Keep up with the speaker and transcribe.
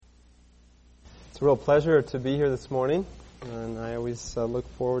It's a real pleasure to be here this morning, and I always look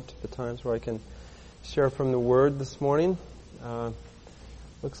forward to the times where I can share from the Word this morning.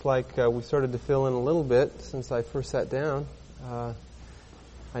 Looks like we started to fill in a little bit since I first sat down.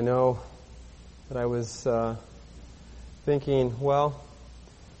 I know that I was thinking, well,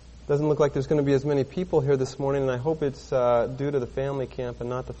 it doesn't look like there's going to be as many people here this morning, and I hope it's due to the family camp and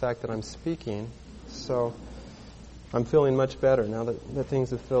not the fact that I'm speaking. So I'm feeling much better now that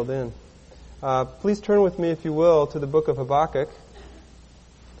things have filled in. Please turn with me, if you will, to the book of Habakkuk.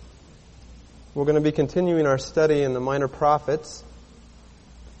 We're going to be continuing our study in the minor prophets.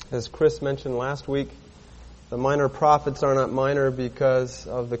 As Chris mentioned last week, the minor prophets are not minor because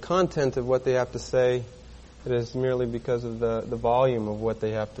of the content of what they have to say. It is merely because of the volume of what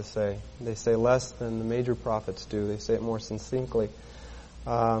they have to say. They say less than the major prophets do. They say it more succinctly.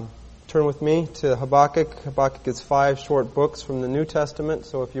 Turn with me to Habakkuk. Habakkuk is 5 short books from the New Testament.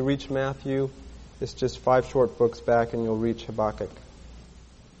 So if you reach Matthew, it's just 5 short books back and you'll reach Habakkuk.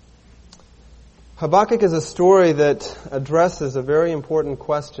 Habakkuk is a story that addresses a very important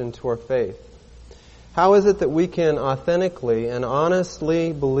question to our faith. How is it that we can authentically and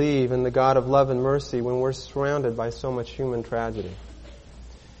honestly believe in the God of love and mercy when we're surrounded by so much human tragedy?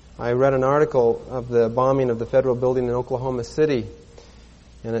 I read an article of the bombing of the federal building in Oklahoma City,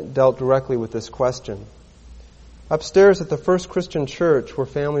 and it dealt directly with this question. Upstairs at the First Christian Church, where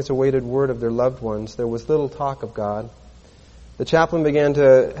families awaited word of their loved ones, there was little talk of God. The chaplain began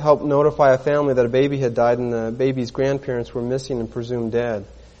to help notify a family that a baby had died and the baby's grandparents were missing and presumed dead.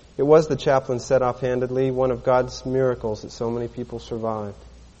 It was, the chaplain said offhandedly, one of God's miracles that so many people survived.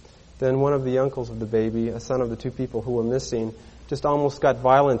 Then one of the uncles of the baby, a son of the 2 people who were missing, just almost got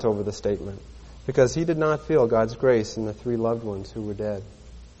violent over the statement because he did not feel God's grace in the 3 loved ones who were dead.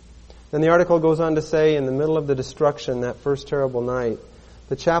 Then the article goes on to say, in the middle of the destruction that first terrible night,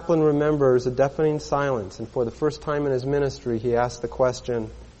 the chaplain remembers a deafening silence, and for the first time in his ministry, he asked the question,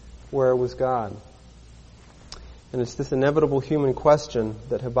 where was God? And it's this inevitable human question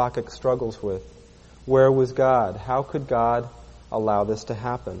that Habakkuk struggles with. Where was God? How could God allow this to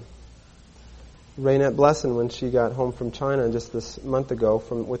happen? Raynette Blesson, when she got home from China just this month ago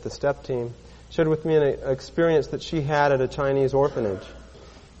with the STEP team, shared with me an experience that she had at a Chinese orphanage.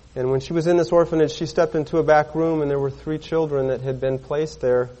 And when she was in this orphanage, she stepped into a back room, and there were 3 children that had been placed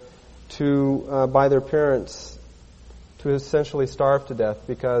there by their parents to essentially starve to death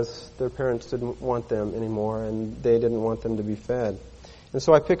because their parents didn't want them anymore and they didn't want them to be fed. And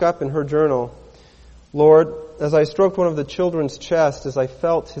so I pick up in her journal, Lord, as I stroked one of the children's chest, as I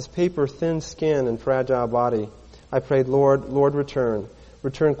felt his paper-thin skin and fragile body, I prayed, Lord, return.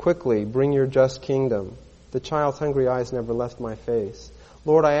 Return quickly. Bring your just kingdom. The child's hungry eyes never left my face.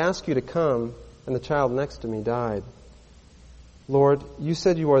 Lord, I ask you to come, and the child next to me died. Lord, you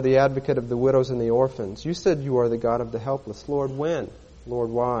said you are the advocate of the widows and the orphans. You said you are the God of the helpless. Lord, when? Lord,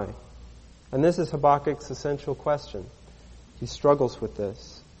 why? And this is Habakkuk's essential question. He struggles with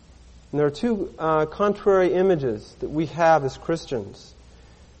this. And there are 2 contrary images that we have as Christians.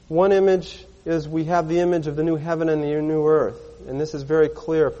 One image is we have the image of the new heaven and the new earth. And this is very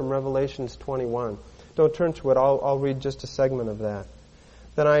clear from Revelations 21. Don't turn to it. I'll read just a segment of that.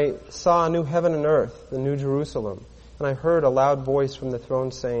 Then I saw a new heaven and earth, the new Jerusalem. And I heard a loud voice from the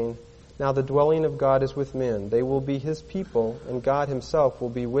throne saying, now the dwelling of God is with men. They will be his people, and God himself will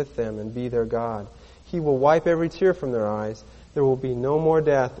be with them and be their God. He will wipe every tear from their eyes. There will be no more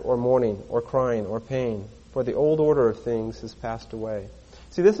death or mourning or crying or pain, for the old order of things has passed away.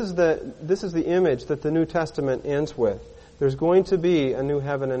 See, this is the image that the New Testament ends with. There's going to be a new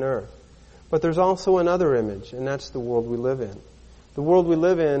heaven and earth. But there's also another image, and that's the world we live in. The world we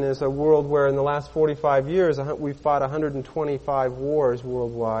live in is a world where in the last 45 years we've fought 125 wars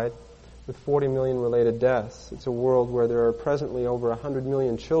worldwide with 40 million related deaths. It's a world where there are presently over 100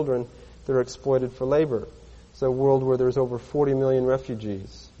 million children that are exploited for labor. It's a world where there's over 40 million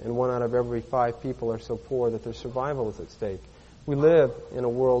refugees, and 1 out of every 5 people are so poor that their survival is at stake. We live in a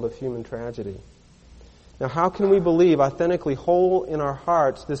world of human tragedy. Now, how can we believe authentically whole in our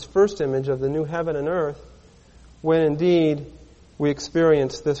hearts this first image of the new heaven and earth when indeed we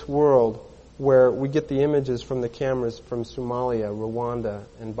experience this world where we get the images from the cameras from Somalia, Rwanda,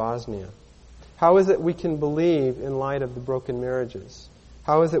 and Bosnia? How is it we can believe in light of the broken marriages?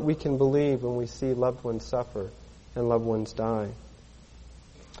 How is it we can believe when we see loved ones suffer and loved ones die?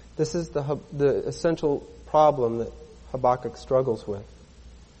 This is the essential problem that Habakkuk struggles with.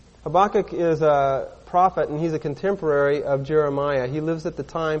 Habakkuk is a prophet, and he's a contemporary of Jeremiah. He lives at the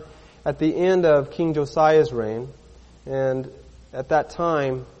time at the end of King Josiah's reign, and at that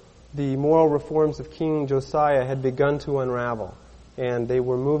time, the moral reforms of King Josiah had begun to unravel. and they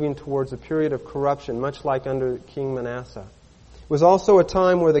were moving towards a period of corruption, much like under King Manasseh. It was also a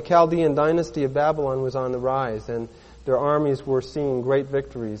time where the Chaldean dynasty of Babylon was on the rise, and their armies were seeing great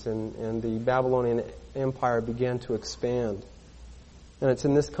victories, and the Babylonian Empire began to expand. And it's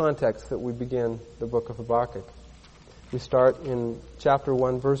in this context that we begin the book of Habakkuk. We start in chapter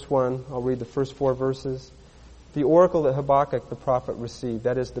 1, verse 1. I'll read the first 4 verses. The oracle that Habakkuk the prophet received,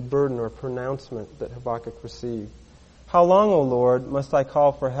 that is the burden or pronouncement that Habakkuk received. How long, O Lord, must I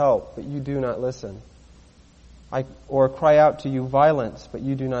call for help, but you do not listen? Or cry out to you violence, but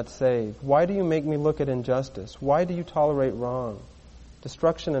you do not save? Why do you make me look at injustice? Why do you tolerate wrong?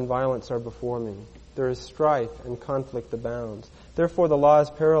 Destruction and violence are before me. There is strife and conflict abounds. Therefore the law is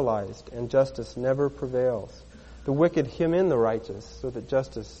paralyzed, and justice never prevails. The wicked hem in the righteous, so that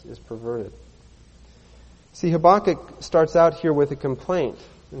justice is perverted. See, Habakkuk starts out here with a complaint,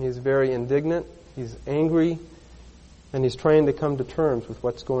 and he's very indignant, he's angry, and he's trying to come to terms with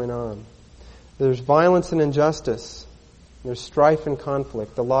what's going on. There's violence and injustice. There's strife and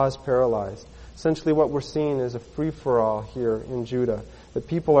conflict. The law is paralyzed. Essentially what we're seeing is a free-for-all here in Judah. That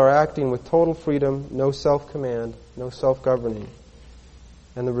people are acting with total freedom, no self-command, no self-governing.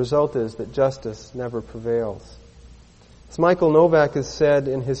 And the result is that justice never prevails. As Michael Novak has said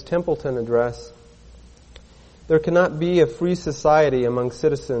in his Templeton address, there cannot be a free society among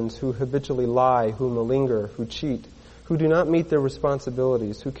citizens who habitually lie, who malinger, who cheat, who do not meet their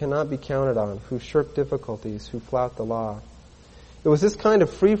responsibilities, who cannot be counted on, who shirk difficulties, who flout the law. It was this kind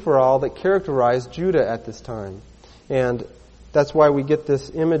of free-for-all that characterized Judah at this time. And that's why we get this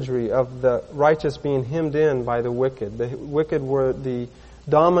imagery of the righteous being hemmed in by the wicked. The wicked were the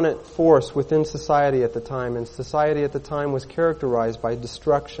dominant force within society at the time, and society at the time was characterized by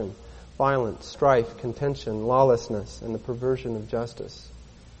destruction, violence, strife, contention, lawlessness, and the perversion of justice.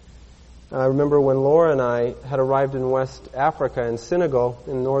 I remember when Laura and I had arrived in West Africa, in Senegal,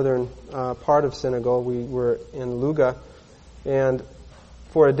 in northern part of Senegal. We were in Louga, and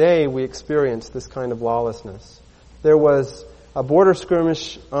for a day we experienced this kind of lawlessness. There was a border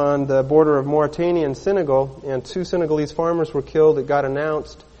skirmish on the border of Mauritania and Senegal, and 2 Senegalese farmers were killed. It got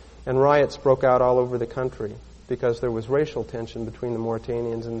announced, and riots broke out all over the country because there was racial tension between the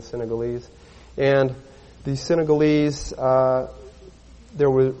Mauritanians and the Senegalese. And the Senegalese, there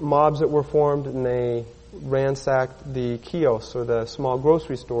were mobs that were formed, and they ransacked the kiosks, or the small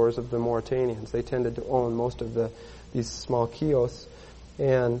grocery stores of the Mauritanians. They tended to own most of these small kiosks.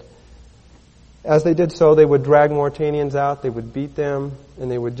 And as they did so, they would drag Mauritanians out, they would beat them,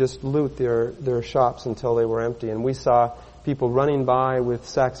 and they would just loot their shops until they were empty. And we saw people running by with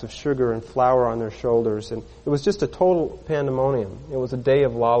sacks of sugar and flour on their shoulders. And it was just a total pandemonium. It was a day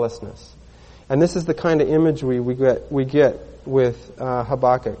of lawlessness. And this is the kind of imagery we get with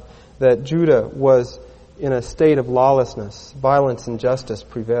Habakkuk, that Judah was in a state of lawlessness. Violence and injustice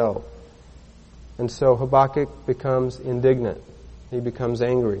prevailed. And so Habakkuk becomes indignant. He becomes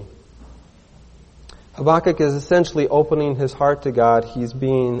angry. Habakkuk is essentially opening his heart to God. He's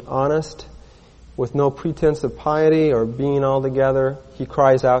being honest, with no pretense of piety or being all together. He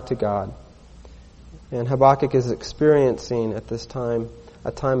cries out to God. And Habakkuk is experiencing at this time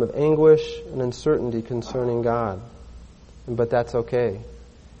a time of anguish and uncertainty concerning God. But that's okay.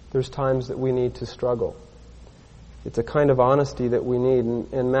 There's times that we need to struggle. It's a kind of honesty that we need.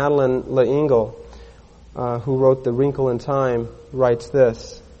 And Madeleine L'Engle, who wrote The Wrinkle in Time, writes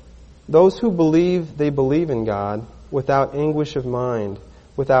this: those who believe they believe in God without anguish of mind,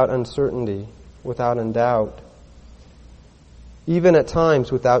 without uncertainty, without doubt, even at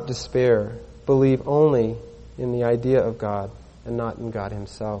times without despair, believe only in the idea of God and not in God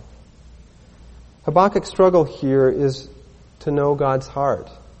Himself. Habakkuk's struggle here is to know God's heart.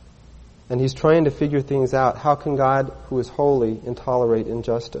 And he's trying to figure things out. How can God, who is holy, tolerate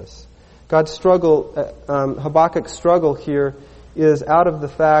injustice? Habakkuk's struggle here is out of the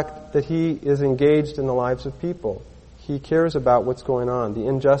fact that he is engaged in the lives of people. He cares about what's going on. The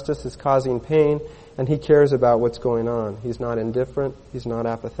injustice is causing pain, and he cares about what's going on. He's not indifferent. He's not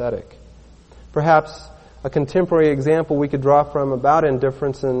apathetic. Perhaps a contemporary example we could draw from about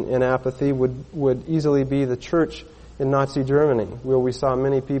indifference and apathy would easily be the church in Nazi Germany, where we saw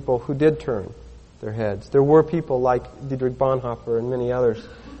many people who did turn their heads. There were people like Dietrich Bonhoeffer and many others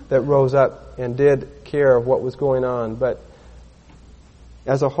that rose up and did care of what was going on, but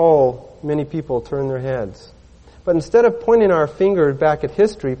as a whole, many people turned their heads. But instead of pointing our finger back at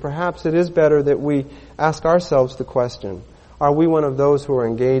history, perhaps it is better that we ask ourselves the question, are we one of those who are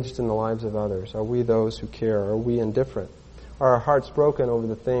engaged in the lives of others? Are we those who care? Are we indifferent? Are our hearts broken over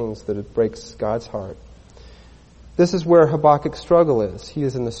the things that it breaks God's heart? This is where Habakkuk's struggle is. He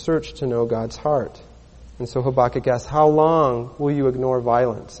is in the search to know God's heart. And so Habakkuk asks, how long will you ignore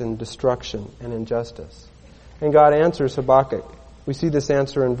violence and destruction and injustice? And God answers Habakkuk. We see this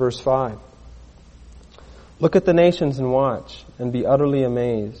answer in verse 5. Look at the nations and watch, and be utterly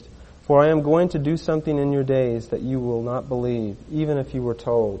amazed. For I am going to do something in your days that you will not believe, even if you were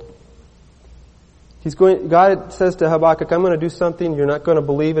told. God says to Habakkuk, I'm going to do something, you're not going to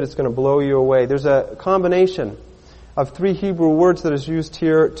believe it, it's going to blow you away. There's a combination of 3 Hebrew words that is used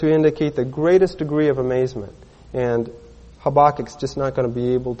here to indicate the greatest degree of amazement. And Habakkuk's just not going to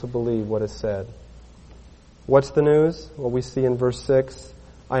be able to believe what is said. What's the news? Well, we see in verse 6,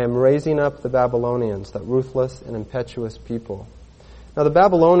 I am raising up the Babylonians, that ruthless and impetuous people. Now the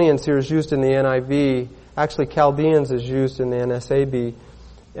Babylonians here is used in the NIV. Actually, Chaldeans is used in the NSAB.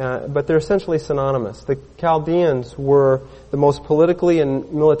 But they're essentially synonymous. The Chaldeans were the most politically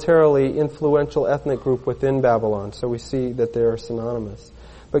and militarily influential ethnic group within Babylon, so we see that they are synonymous.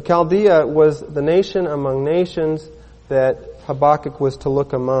 But Chaldea was the nation among nations that Habakkuk was to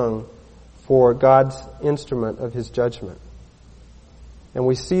look among for God's instrument of His judgment. And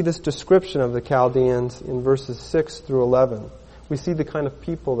we see this description of the Chaldeans in verses 6 through 11. We see the kind of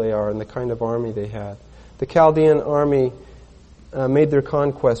people they are and the kind of army they had. The Chaldean army made their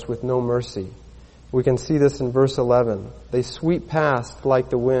conquest with no mercy. We can see this in verse 11. They sweep past like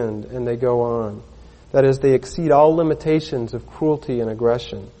the wind, and they go on. That is, they exceed all limitations of cruelty and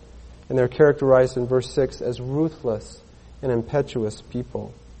aggression. And they're characterized in verse 6 as ruthless and impetuous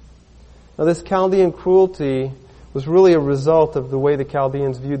people. Now this Chaldean cruelty was really a result of the way the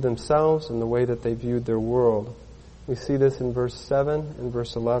Chaldeans viewed themselves and the way that they viewed their world. We see this in verse 7 and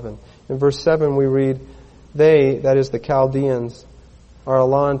verse 11. In verse 7 we read, they, that is the Chaldeans, are a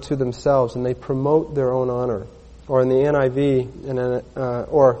law unto themselves, and they promote their own honor. Or in the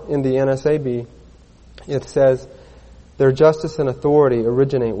NIV, or in the NSAB, it says, their justice and authority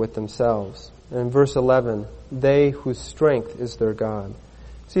originate with themselves. And in verse 11, they whose strength is their God.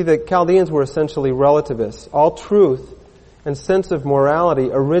 See, the Chaldeans were essentially relativists. All truth and sense of morality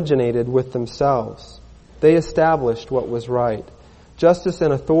originated with themselves. They established what was right. Justice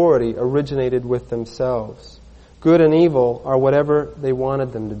and authority originated with themselves. Good and evil are whatever they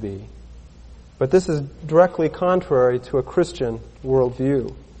wanted them to be. But this is directly contrary to a Christian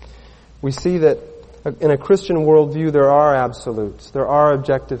worldview. We see that in a Christian worldview there are absolutes, there are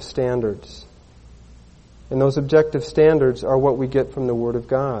objective standards. And those objective standards are what we get from the Word of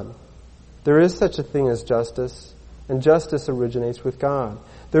God. There is such a thing as justice, and justice originates with God.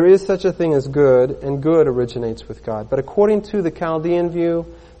 There is such a thing as good, and good originates with God. But according to the Chaldean view,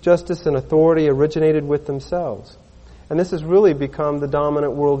 justice and authority originated with themselves. And this has really become the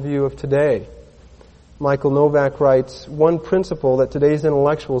dominant worldview of today. Michael Novak writes, one principle that today's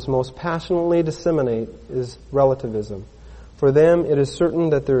intellectuals most passionately disseminate is relativism. For them, it is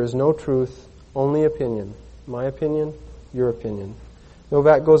certain that there is no truth, only opinion. My opinion, your opinion.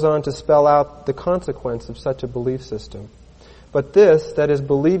 Novak goes on to spell out the consequence of such a belief system. But this, that is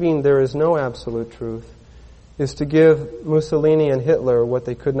believing there is no absolute truth, is to give Mussolini and Hitler what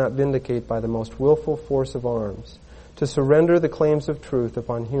they could not vindicate by the most willful force of arms. To surrender the claims of truth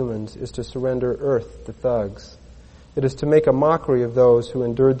upon humans is to surrender earth to thugs. It is to make a mockery of those who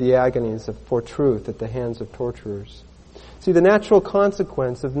endured the agonies for truth at the hands of torturers. See, the natural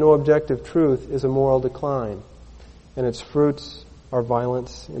consequence of no objective truth is a moral decline, and its fruits are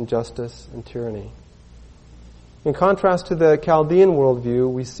violence, injustice, and tyranny. In contrast to the Chaldean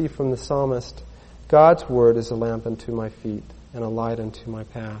worldview, we see from the psalmist, God's word is a lamp unto my feet and a light unto my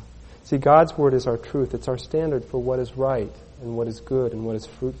path. See, God's word is our truth. It's our standard for what is right and what is good and what is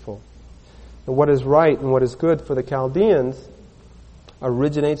fruitful. And what is right and what is good for the Chaldeans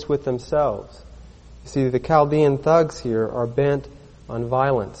originates with themselves. You see, the Chaldean thugs here are bent on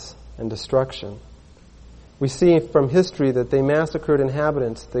violence and destruction. We see from history that they massacred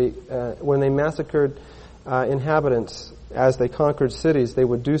inhabitants. When they massacred inhabitants as they conquered cities, they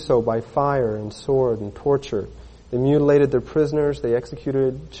would do so by fire and sword and torture. They mutilated their prisoners, they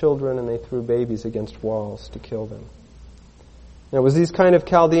executed children, and they threw babies against walls to kill them. And it was these kind of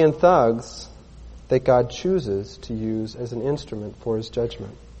Chaldean thugs that God chooses to use as an instrument for His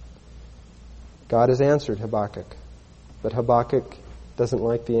judgment. God has answered Habakkuk, but Habakkuk doesn't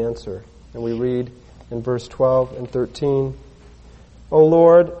like the answer. And we read in verse 12 and 13, O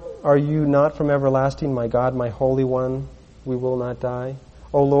Lord, are you not from everlasting, my God, my Holy One? We will not die.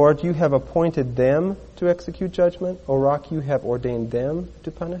 O Lord, you have appointed them to execute judgment. O Rock, you have ordained them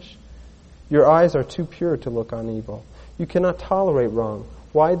to punish. Your eyes are too pure to look on evil. You cannot tolerate wrong.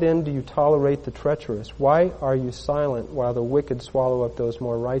 Why then do you tolerate the treacherous? Why are you silent while the wicked swallow up those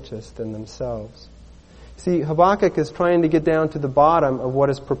more righteous than themselves? See, Habakkuk is trying to get down to the bottom of what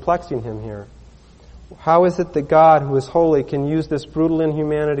is perplexing him here. How is it that God, who is holy, can use this brutal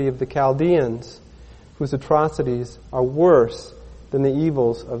inhumanity of the Chaldeans, whose atrocities are worse than the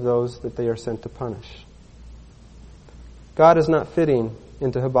evils of those that they are sent to punish? God is not fitting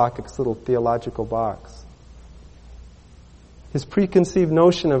into Habakkuk's little theological box. His preconceived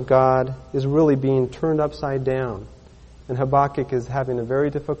notion of God is really being turned upside down, and Habakkuk is having a very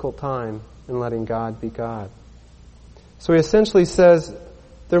difficult time in letting God be God. So he essentially says,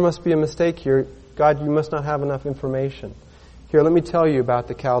 there must be a mistake here. God, you must not have enough information. Here, let me tell you about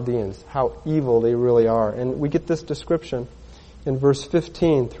the Chaldeans, how evil they really are. And we get this description in verse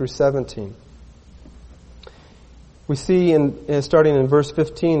 15 through 17. We see, starting in verse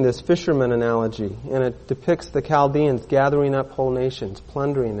 15, this fisherman analogy, and it depicts the Chaldeans gathering up whole nations,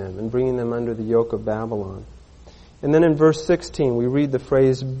 plundering them, and bringing them under the yoke of Babylon. And then in verse 16, we read the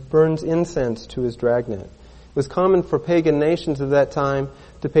phrase, burns incense to his dragnet. It was common for pagan nations of that time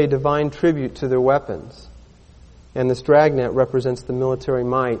to pay divine tribute to their weapons. And this dragnet represents the military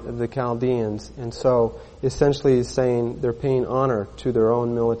might of the Chaldeans, and so essentially is saying they're paying honor to their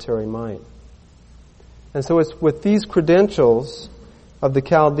own military might. And so it's with these credentials of the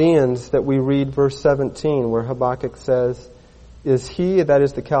Chaldeans that we read verse 17, where Habakkuk says, is he, that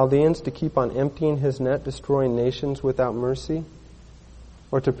is the Chaldeans, to keep on emptying his net, destroying nations without mercy?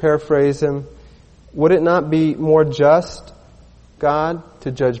 Or to paraphrase him, would it not be more just, God,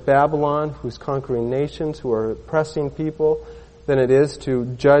 to judge Babylon, who's conquering nations, who are oppressing people, than it is to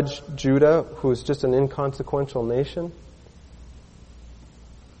judge Judah, who is just an inconsequential nation?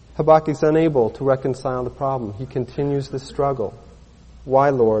 Habakkuk's unable to reconcile the problem. He continues the struggle. Why,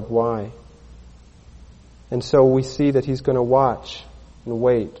 Lord, why? And so we see that he's going to watch and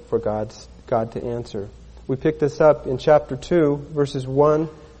wait for God to answer. We pick this up in chapter 2, verses 1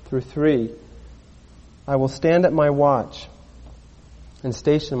 through 3. I will stand at my watch and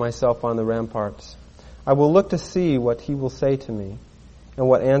station myself on the ramparts. I will look to see what he will say to me and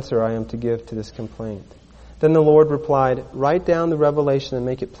what answer I am to give to this complaint. Then the Lord replied, write down the revelation and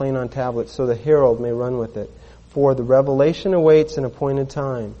make it plain on tablets so the herald may run with it. For the revelation awaits an appointed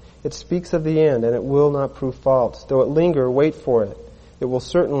time. It speaks of the end and it will not prove false. Though it linger, wait for it. It will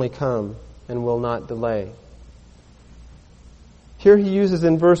certainly come and will not delay. Here he uses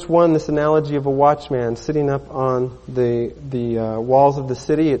in verse 1 this analogy of a watchman sitting up on the walls of the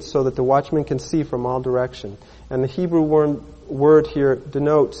city. It's so that the watchman can see from all direction. And the Hebrew word here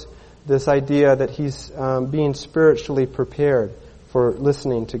denotes this idea that he's being spiritually prepared for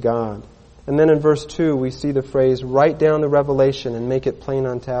listening to God. And then in verse 2 we see the phrase, write down the revelation and make it plain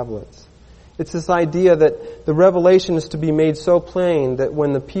on tablets. It's this idea that the revelation is to be made so plain that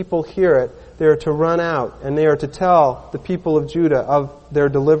when the people hear it, they are to run out and they are to tell the people of Judah of their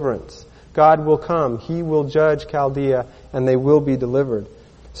deliverance. God will come. He will judge Chaldea and they will be delivered.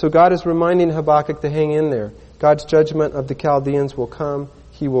 So God is reminding Habakkuk to hang in there. God's judgment of the Chaldeans will come.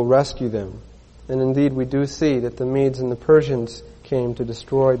 He will rescue them. And indeed we do see that the Medes and the Persians came to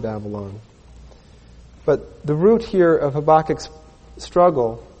destroy Babylon. But the root here of Habakkuk's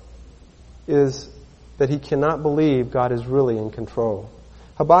struggle is that he cannot believe God is really in control.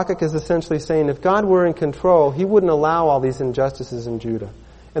 Habakkuk is essentially saying if God were in control, he wouldn't allow all these injustices in Judah.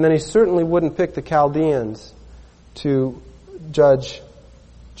 And then he certainly wouldn't pick the Chaldeans to judge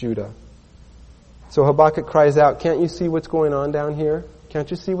Judah. So Habakkuk cries out, can't you see what's going on down here? Can't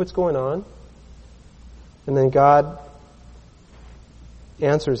you see what's going on? And then God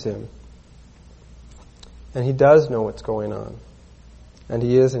answers him. And he does know what's going on. And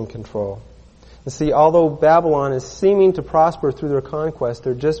he is in control. And see, although Babylon is seeming to prosper through their conquest,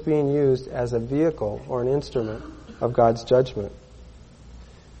 they're just being used as a vehicle or an instrument of God's judgment.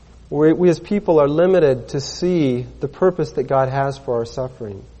 We as people are limited to see the purpose that God has for our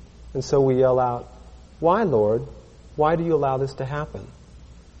suffering. And so we yell out, why, Lord? Why do you allow this to happen?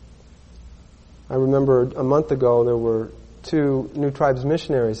 I remember a month ago there were 2 New Tribes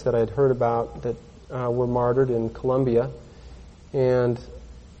missionaries that I'd heard about that were martyred in Colombia. And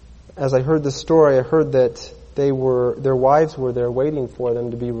as I heard the story, I heard that their wives were there waiting for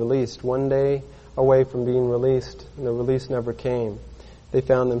them to be released, one day away from being released, and the release never came. They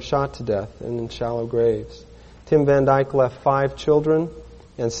found them shot to death and in shallow graves. Tim Van Dyke left 5 children,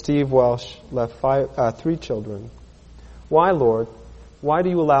 and Steve Welsh left 3 children. Why, Lord? Why do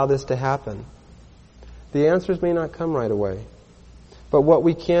you allow this to happen? The answers may not come right away. But what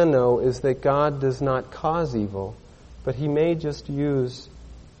we can know is that God does not cause evil, but He may just use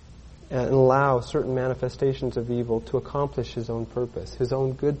and allow certain manifestations of evil to accomplish His own purpose, His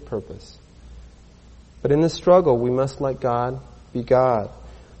own good purpose. But in this struggle, we must let God be God.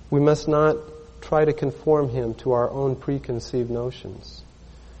 We must not try to conform Him to our own preconceived notions.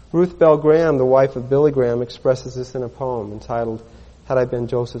 Ruth Bell Graham, the wife of Billy Graham, expresses this in a poem entitled, Had I Been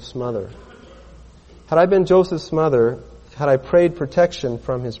Joseph's Mother. Had I been Joseph's mother, had I prayed protection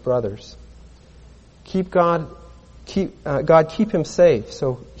from his brothers. God keep him safe,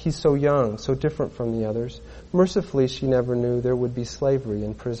 so he's so young, so different from the others. Mercifully, she never knew there would be slavery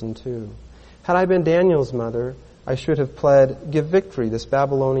in prison too. Had I been Daniel's mother, I should have pled, give victory, this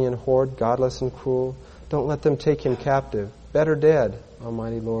Babylonian horde, godless and cruel. Don't let them take him captive. Better dead,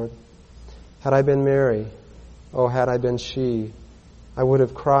 Almighty Lord. Had I been Mary, oh, had I been she, I would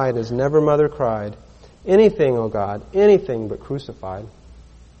have cried as never mother cried. Anything, O God, anything but crucified.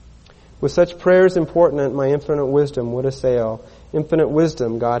 With such prayers importunate, my infinite wisdom would assail. Infinite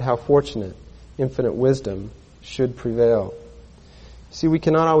wisdom, God, how fortunate. Infinite wisdom should prevail. See, we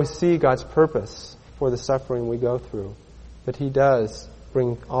cannot always see God's purpose for the suffering we go through, but He does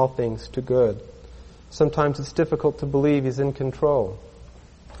bring all things to good. Sometimes it's difficult to believe He's in control.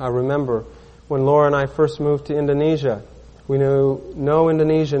 I remember when Laura and I first moved to Indonesia, we knew no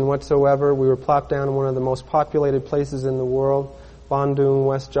Indonesian whatsoever. We were plopped down in one of the most populated places in the world, Bandung,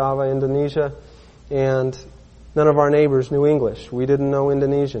 West Java, Indonesia, and none of our neighbors knew English. We didn't know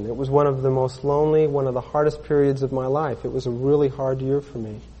Indonesian. It was one of the most lonely, one of the hardest periods of my life. It was a really hard year for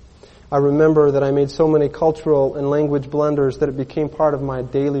me. I remember that I made so many cultural and language blunders that it became part of my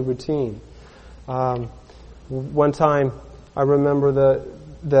daily routine. One time, I remember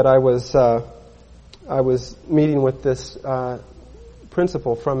that I was meeting with this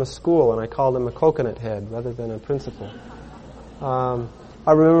principal from a school, and I called him a coconut head rather than a principal.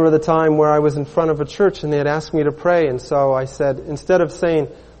 I remember the time where I was in front of a church and they had asked me to pray, and so I said, instead of saying,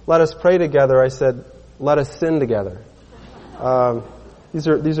 let us pray together, I said, let us sin together. These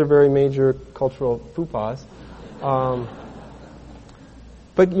are very major cultural faux pas.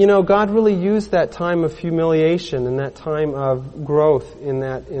 But you know, God really used that time of humiliation and that time of growth in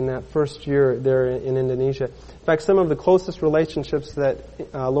that first year there in Indonesia. In fact, some of the closest relationships that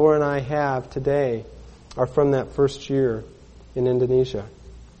Laura and I have today are from that first year in Indonesia.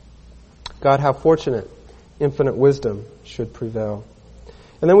 God, how fortunate, infinite wisdom should prevail.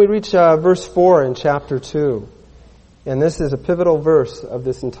 And then we reach verse 4 in chapter 2. And this is a pivotal verse of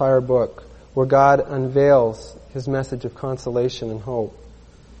this entire book, where God unveils His message of consolation and hope.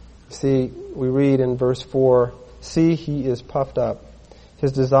 See, we read in verse 4, See, he is puffed up.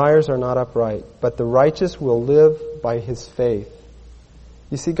 His desires are not upright, but the righteous will live by his faith.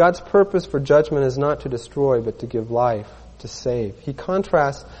 You see, God's purpose for judgment is not to destroy, but to give life, to save. He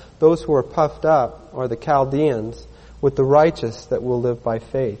contrasts those who are puffed up, or the Chaldeans, with the righteous that will live by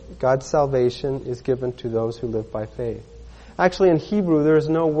faith. God's salvation is given to those who live by faith. Actually, in Hebrew, there is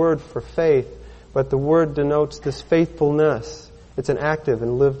no word for faith, but the word denotes this faithfulness. It's an active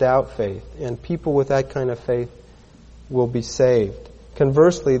and lived out faith, and people with that kind of faith will be saved.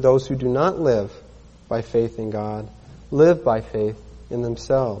 Conversely, those who do not live by faith in God live by faith in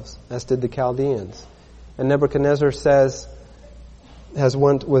themselves, as did the Chaldeans. And Nebuchadnezzar says, was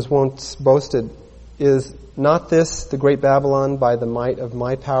once boasted, is not this the great Babylon by the might of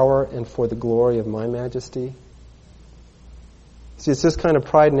my power and for the glory of my majesty? See, it's this kind of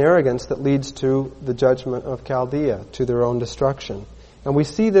pride and arrogance that leads to the judgment of Chaldea, to their own destruction. And we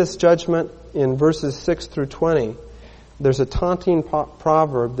see this judgment in verses 6 through 20. There's a taunting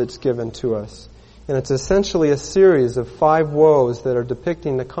proverb that's given to us. And it's essentially a series of 5 woes that are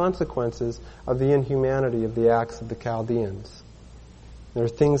depicting the consequences of the inhumanity of the acts of the Chaldeans. There are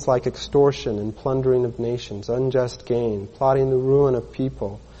things like extortion and plundering of nations, unjust gain, plotting the ruin of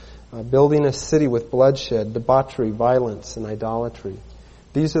people, building a city with bloodshed, debauchery, violence, and idolatry.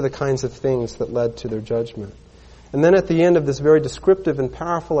 These are the kinds of things that led to their judgment. And then at the end of this very descriptive and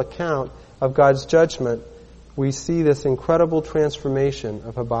powerful account of God's judgment, we see this incredible transformation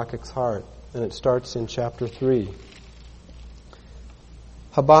of Habakkuk's heart. And it starts in chapter 3.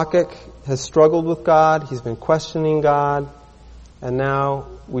 Habakkuk has struggled with God. He's been questioning God. And now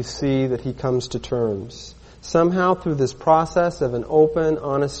we see that he comes to terms. Somehow through this process of an open,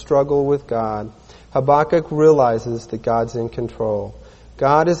 honest struggle with God, Habakkuk realizes that God's in control.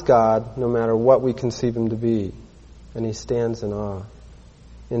 God is God no matter what we conceive Him to be. And he stands in awe.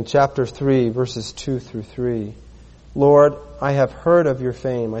 In chapter 3, verses 2 through 3, Lord, I have heard of your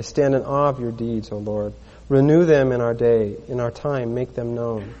fame. I stand in awe of your deeds, O Lord. Renew them in our day. In our time, make them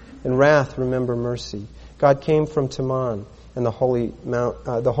known. In wrath, remember mercy. God came from Teman, and the Holy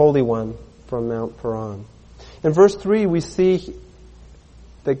One from Mount Paran. In verse 3, we see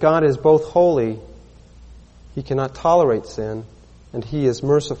that God is both holy, He cannot tolerate sin, and He is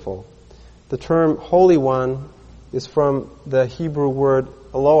merciful. The term Holy One is from the Hebrew word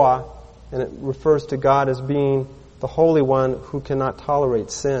Eloah, and it refers to God as being the Holy One who cannot tolerate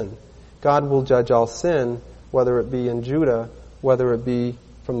sin. God will judge all sin, whether it be in Judah, whether it be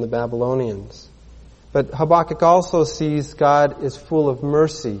from the Babylonians. But Habakkuk also sees God is full of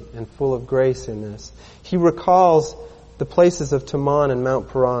mercy and full of grace in this. He recalls the places of Teman and Mount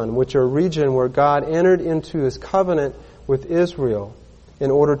Paran, which are a region where God entered into His covenant with Israel in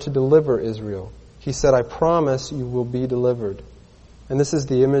order to deliver Israel. He said, I promise you will be delivered. And this is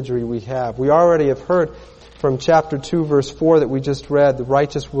the imagery we have. We already have heard from chapter 2, verse 4 that we just read, the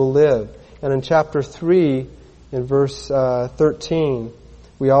righteous will live. And in chapter 3, in verse 13,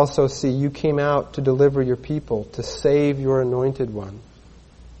 we also see, you came out to deliver your people, to save your anointed one.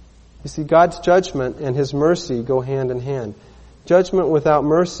 You see, God's judgment and His mercy go hand in hand. Judgment without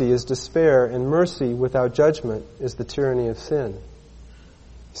mercy is despair, and mercy without judgment is the tyranny of sin.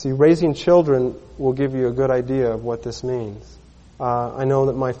 See, raising children will give you a good idea of what this means. I know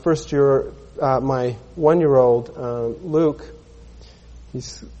that my my 1-year-old, Luke,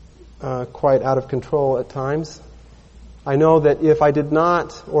 he's quite out of control at times. I know that if I did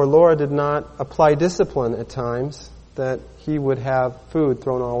not, or Laura did not, apply discipline at times, that he would have food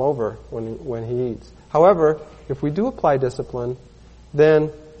thrown all over when he eats. However, if we do apply discipline,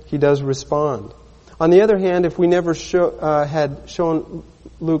 then he does respond. On the other hand, if we never had shown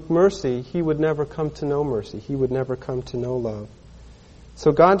Luke mercy, he would never come to know mercy. He would never come to know love.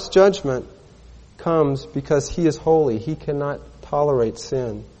 So God's judgment comes because He is holy. He cannot tolerate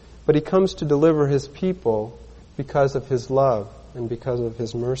sin. But He comes to deliver His people because of His love and because of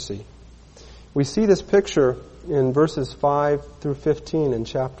His mercy. We see this picture in verses 5 through 15 in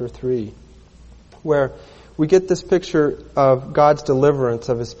chapter 3, where we get this picture of God's deliverance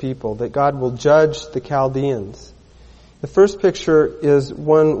of His people, that God will judge the Chaldeans. The first picture is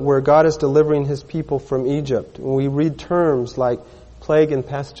one where God is delivering His people from Egypt. And we read terms like plague and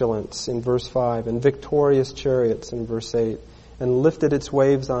pestilence in verse 5, and victorious chariots in verse 8, and lifted its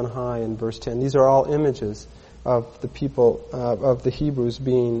waves on high in verse 10. These are all images of the people, of the Hebrews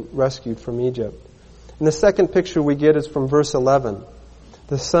being rescued from Egypt. And the second picture we get is from verse 11.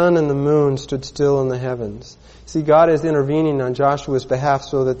 The sun and the moon stood still in the heavens. See, God is intervening on Joshua's behalf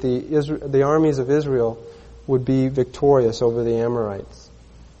so that the armies of Israel would be victorious over the Amorites.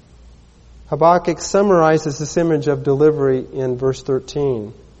 Habakkuk summarizes this image of delivery in verse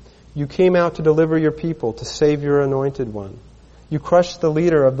 13. You came out to deliver your people, to save your anointed one. You crushed the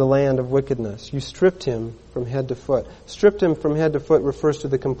leader of the land of wickedness. You stripped him from head to foot. Stripped him from head to foot refers to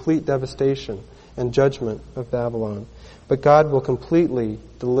the complete devastation and judgment of Babylon. But God will completely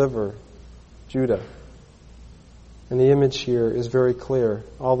deliver Judah. And the image here is very clear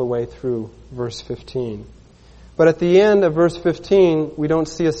all the way through verse 15. But at the end of verse 15, we don't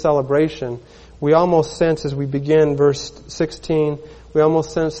see a celebration. We almost sense, as we begin verse 16, we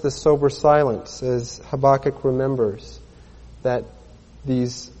almost sense this sober silence as Habakkuk remembers that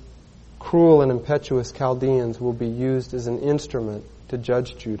these cruel and impetuous Chaldeans will be used as an instrument to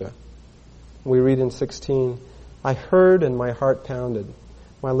judge Judah. We read in 16, I heard and my heart pounded.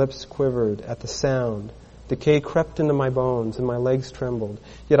 My lips quivered at the sound. Decay crept into my bones and my legs trembled.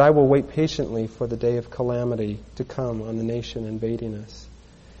 Yet I will wait patiently for the day of calamity to come on the nation invading us.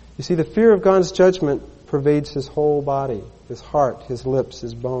 You see, the fear of God's judgment pervades his whole body, his heart, his lips,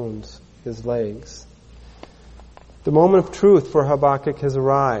 his bones, his legs. The moment of truth for Habakkuk has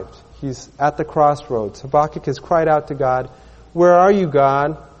arrived. He's at the crossroads. Habakkuk has cried out to God, where are you,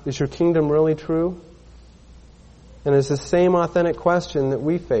 God? Is your kingdom really true? And it's the same authentic question that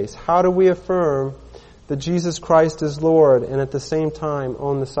we face. How do we affirm that Jesus Christ is Lord and at the same time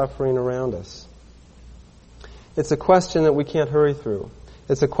own the suffering around us? It's a question that we can't hurry through.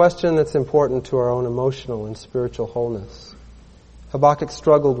 It's a question that's important to our own emotional and spiritual wholeness. Habakkuk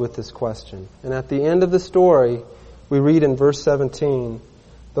struggled with this question. And at the end of the story, we read in verse 17,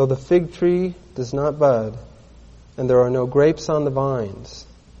 though the fig tree does not bud, and there are no grapes on the vines,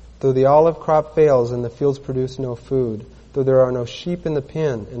 though the olive crop fails and the fields produce no food, though there are no sheep in the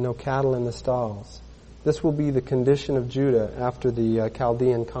pen and no cattle in the stalls. This will be the condition of Judah after the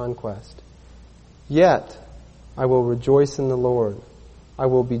Chaldean conquest. Yet I will rejoice in the Lord. I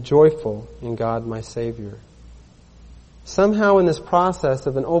will be joyful in God my Savior. Somehow in this process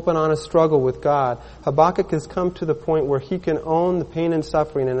of an open, honest struggle with God, Habakkuk has come to the point where he can own the pain and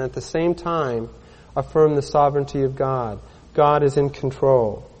suffering and at the same time affirm the sovereignty of God. God is in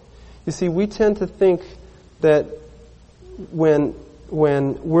control. You see, we tend to think that when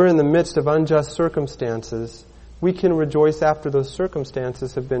we're in the midst of unjust circumstances, we can rejoice after those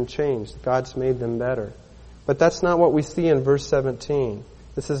circumstances have been changed. God's made them better. But that's not what we see in verse 17.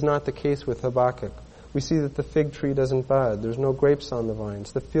 This is not the case with Habakkuk. We see that the fig tree doesn't bud. There's no grapes on the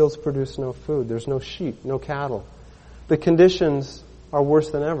vines. The fields produce no food. There's no sheep, no cattle. The conditions are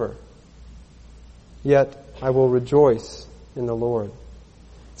worse than ever. Yet I will rejoice in the Lord.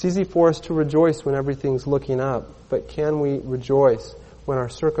 It's easy for us to rejoice when everything's looking up, but can we rejoice when our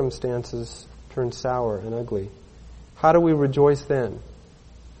circumstances turn sour and ugly? How do we rejoice then?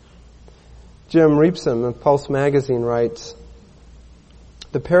 Jim Reepson of Pulse magazine writes,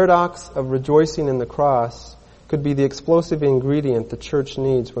 "The paradox of rejoicing in the cross could be the explosive ingredient the church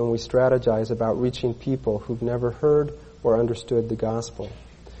needs when we strategize about reaching people who've never heard or understood the gospel.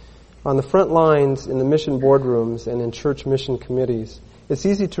 On the front lines, in the mission boardrooms and in church mission committees, it's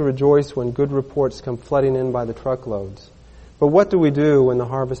easy to rejoice when good reports come flooding in by the truckloads. But what do we do when the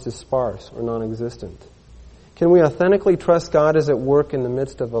harvest is sparse or non-existent? Can we authentically trust God is at work in the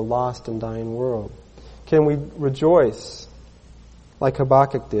midst of a lost and dying world? Can we rejoice like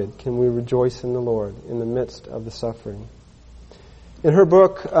Habakkuk did? Can we rejoice in the Lord in the midst of the suffering?" In her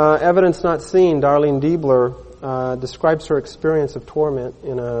book, Evidence Not Seen, Darlene Diebler describes her experience of torment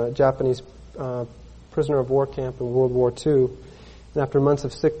in a Japanese prisoner of war camp in World War II. And after months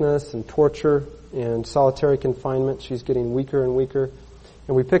of sickness and torture and solitary confinement, she's getting weaker and weaker.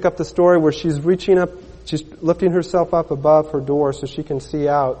 And we pick up the story where she's reaching up, she's lifting herself up above her door so she can see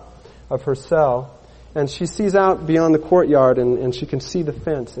out of her cell. And she sees out beyond the courtyard and she can see the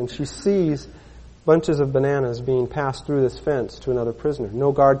fence. And she sees bunches of bananas being passed through this fence to another prisoner.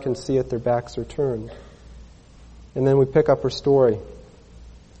 No guard can see it, their backs are turned. And then we pick up her story.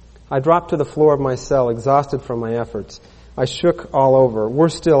 "I dropped to the floor of my cell, exhausted from my efforts. I shook all over.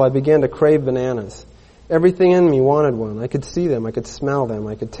 Worse still, I began to crave bananas. Everything in me wanted one. I could see them, I could smell them,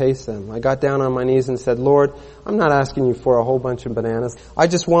 I could taste them. I got down on my knees and said, 'Lord, I'm not asking you for a whole bunch of bananas. I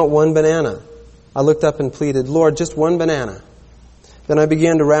just want one banana.' I looked up and pleaded, 'Lord, just one banana.' Then I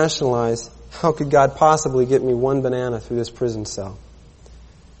began to rationalize, how could God possibly get me one banana through this prison cell?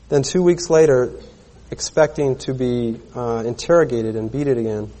 Then 2 weeks later, expecting to be interrogated and beaten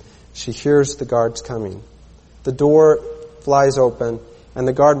again, she hears the guards coming. The door flies open, and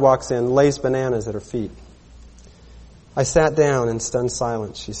the guard walks in, lays bananas at her feet. I sat down in stunned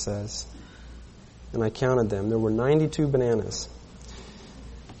silence," she says, "and I counted them. There were 92 bananas.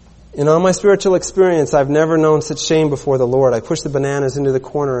 In all my spiritual experience, I've never known such shame before the Lord. I pushed the bananas into the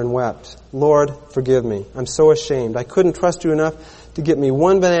corner and wept. 'Lord, forgive me. I'm so ashamed. I couldn't trust you enough to get me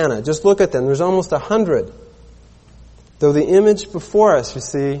one banana. Just look at them. There's almost 100. Though the image before us, you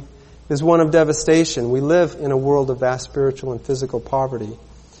see, is one of devastation. We live in a world of vast spiritual and physical poverty.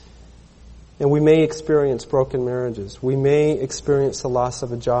 And we may experience broken marriages. We may experience the loss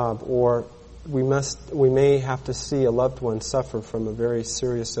of a job, or we may have to see a loved one suffer from a very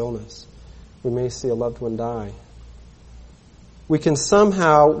serious illness. We may see a loved one die. We can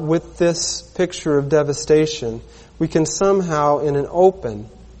somehow, with this picture of devastation, we can somehow, in an open,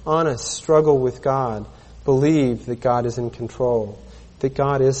 honest struggle with God, believe that God is in control, that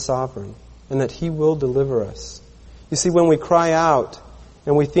God is sovereign, and that He will deliver us. You see, when we cry out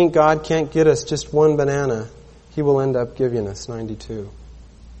and we think God can't get us just one banana, He will end up giving us 92.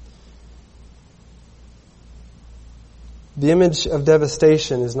 The image of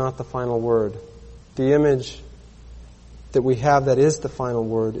devastation is not the final word. The image that we have that is the final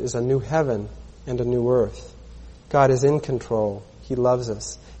word is a new heaven and a new earth. God is in control. He loves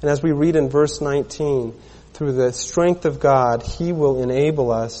us. And as we read in verse 19, through the strength of God, He will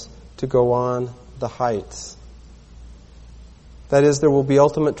enable us to go on the heights. That is, there will be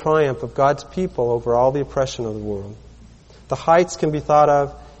ultimate triumph of God's people over all the oppression of the world. The heights can be thought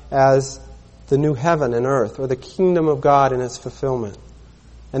of as the new heaven and earth, or the kingdom of God in its fulfillment.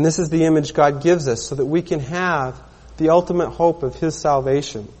 And this is the image God gives us so that we can have the ultimate hope of His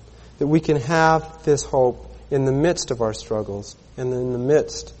salvation, that we can have this hope in the midst of our struggles and in the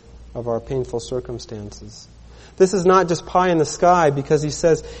midst of our painful circumstances. This is not just pie in the sky, because He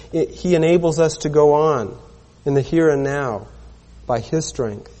says He enables us to go on in the here and now by His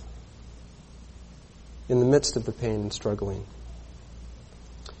strength in the midst of the pain and struggling.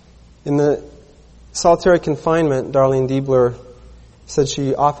 In the solitary confinement, Darlene Diebler said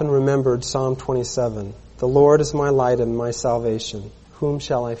she often remembered Psalm 27. "The Lord is my light and my salvation. Whom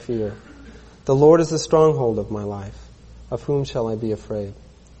shall I fear? The Lord is the stronghold of my life. Of whom shall I be afraid?"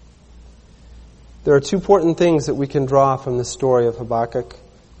 There are two important things that we can draw from the story of Habakkuk.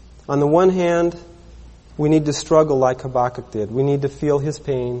 On the one hand, we need to struggle like Habakkuk did. We need to feel his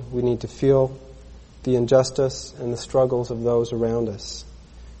pain. We need to feel the injustice and the struggles of those around us.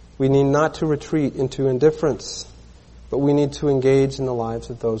 We need not to retreat into indifference, but we need to engage in the lives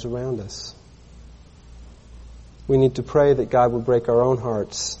of those around us. We need to pray that God will break our own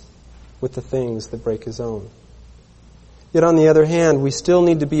hearts with the things that break His own. Yet on the other hand, we still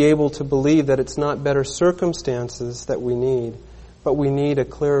need to be able to believe that it's not better circumstances that we need, but we need a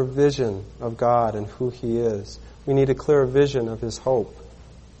clearer vision of God and who He is. We need a clearer vision of His hope.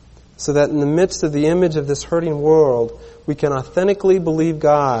 So that in the midst of the image of this hurting world, we can authentically believe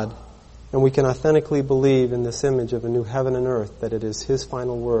God, and we can authentically believe in this image of a new heaven and earth, that it is His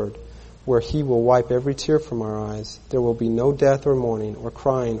final word, where He will wipe every tear from our eyes. There will be no death or mourning or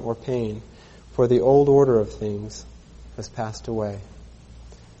crying or pain, for the old order of things has passed away.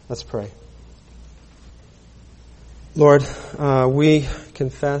 Let's pray. Lord, we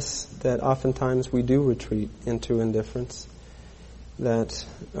confess that oftentimes we do retreat into indifference, that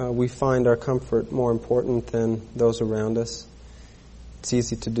we find our comfort more important than those around us. It's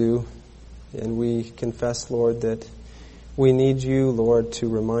easy to do, and we confess, Lord, that we need You, Lord, to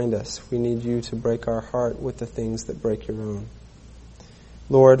remind us. We need You to break our heart with the things that break Your own.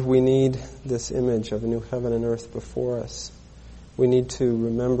 Lord, we need this image of a new heaven and earth before us. We need to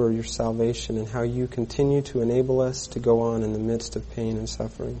remember Your salvation and how You continue to enable us to go on in the midst of pain and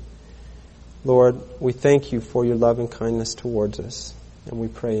suffering. Lord, we thank You for Your love and kindness towards us, and we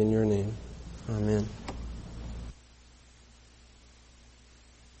pray in Your name. Amen.